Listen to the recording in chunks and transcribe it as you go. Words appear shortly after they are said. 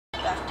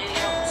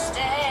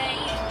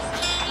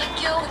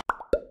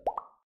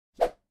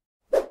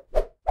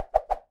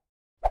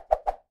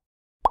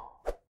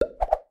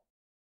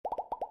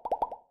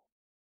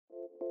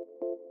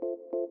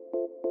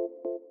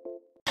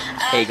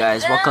Hey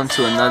guys, welcome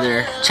to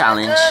another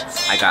challenge.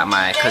 I got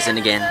my cousin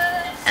again.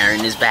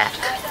 Erin is back.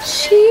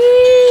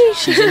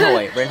 She's in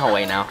Hawaii. We're in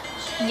Hawaii now.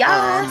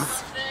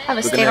 Yes. I have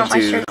a stain on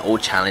my shirt. An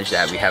old challenge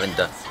that we haven't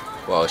done.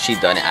 Well, she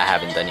done it. I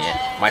haven't done it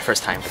yet. My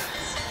first time.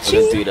 We're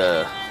gonna do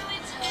the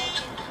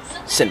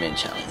cinnamon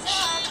challenge.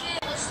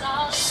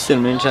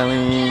 Cinnamon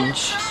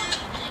challenge.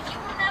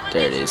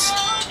 There it is.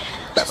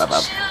 Ba, ba, ba,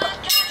 ba.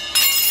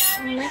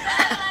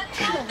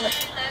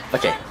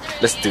 Okay,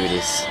 let's do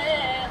this.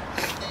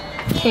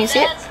 Can you see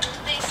it?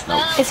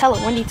 No. It's hella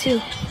windy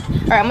too.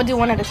 Alright, I'm gonna do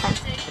one at a time.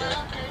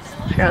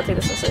 Here, I'll take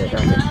this one so you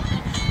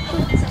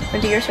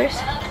don't do yours first.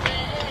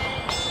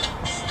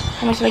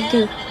 How much did I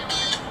do?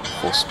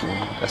 Full spoon.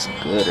 That's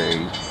good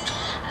already.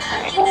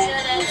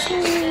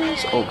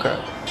 Alright. Oh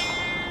crap.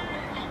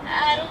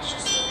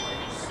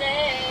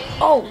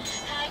 Oh.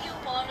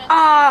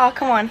 Ah,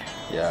 come on.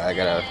 Yeah, I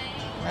gotta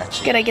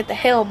match it. Gotta get the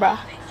hill, bruh.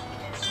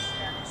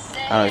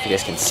 I don't know if you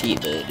guys can see,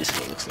 but this is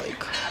what it looks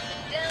like.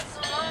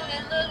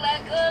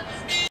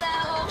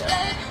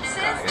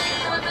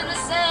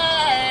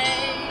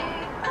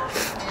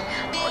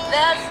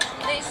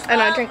 I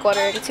know, I drink water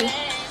already too.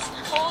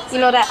 You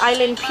know that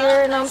Island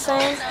Pure, you know what I'm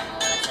saying?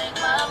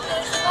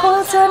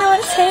 Oh, so I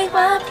want to take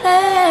my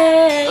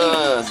place.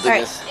 Do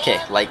this. Okay,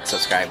 like,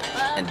 subscribe,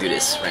 and do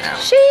this right now.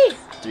 She.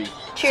 3.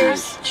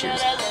 Cheers. 2,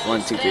 cheers.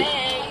 1, 2, 3.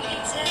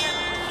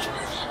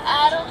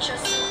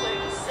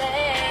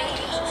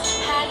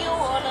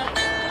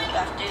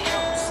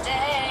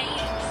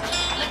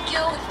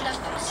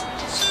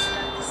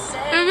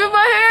 Look at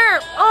my hair!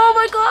 Oh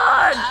my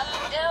god!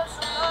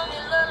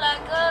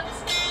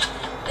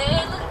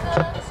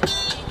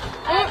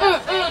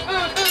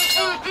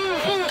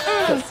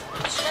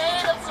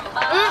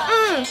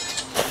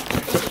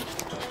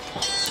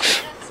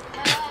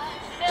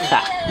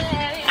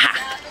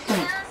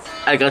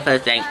 I got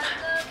that thing.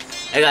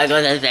 I got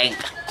that thing.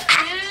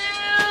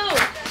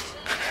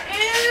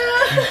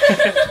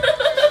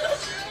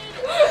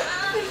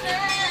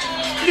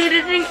 Dude,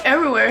 this thing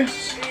everywhere.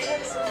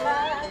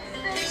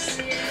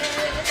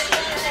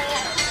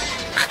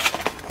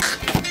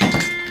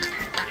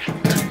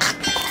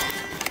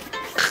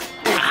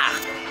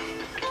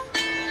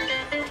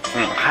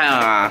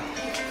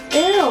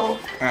 Ew.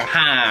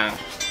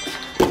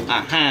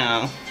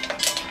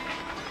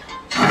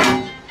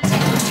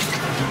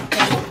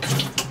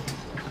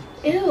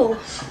 Ew.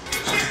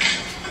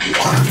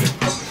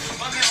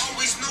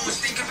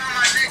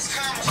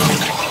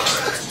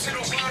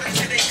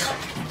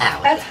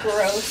 That's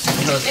gross.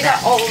 It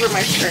got all over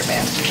my shirt,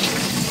 man.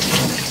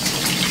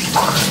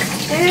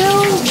 Ew.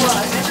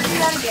 Never do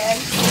that again.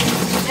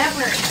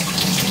 Never.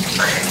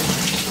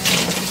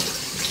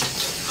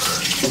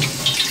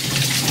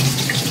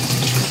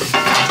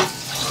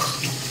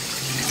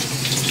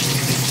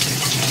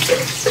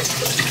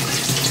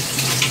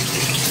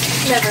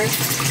 Never.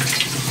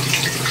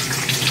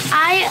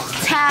 I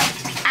tap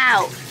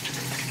out.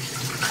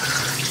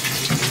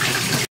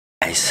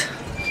 Guys,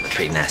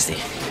 pretty nasty.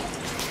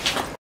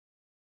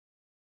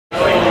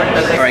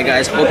 Alright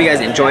guys, hope you guys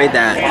enjoyed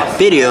that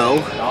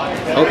video.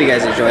 Hope you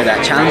guys enjoyed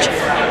that challenge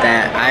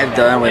that I've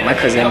done with my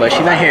cousin, but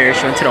she's not here,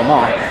 she went to the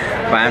mall.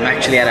 But I'm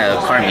actually at a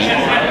car meet,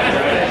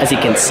 as you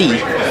can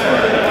see.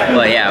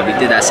 But yeah, we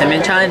did that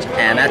cinnamon challenge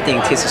and that thing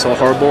tasted so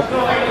horrible.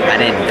 I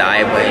didn't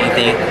die by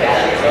anything,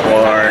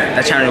 or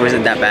that challenge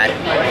wasn't that bad.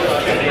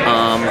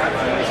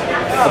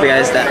 Hope you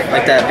guys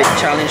like that big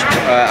challenge.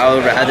 I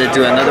would rather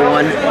do another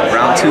one,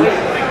 round 2.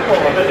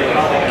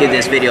 Give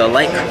this video a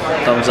like,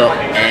 thumbs up,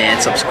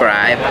 and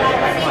subscribe.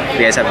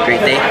 You guys have a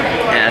great day,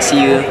 and I'll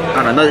see you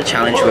on another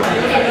challenge with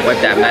wipe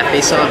that matte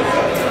face off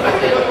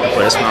and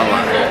put a smile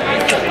on.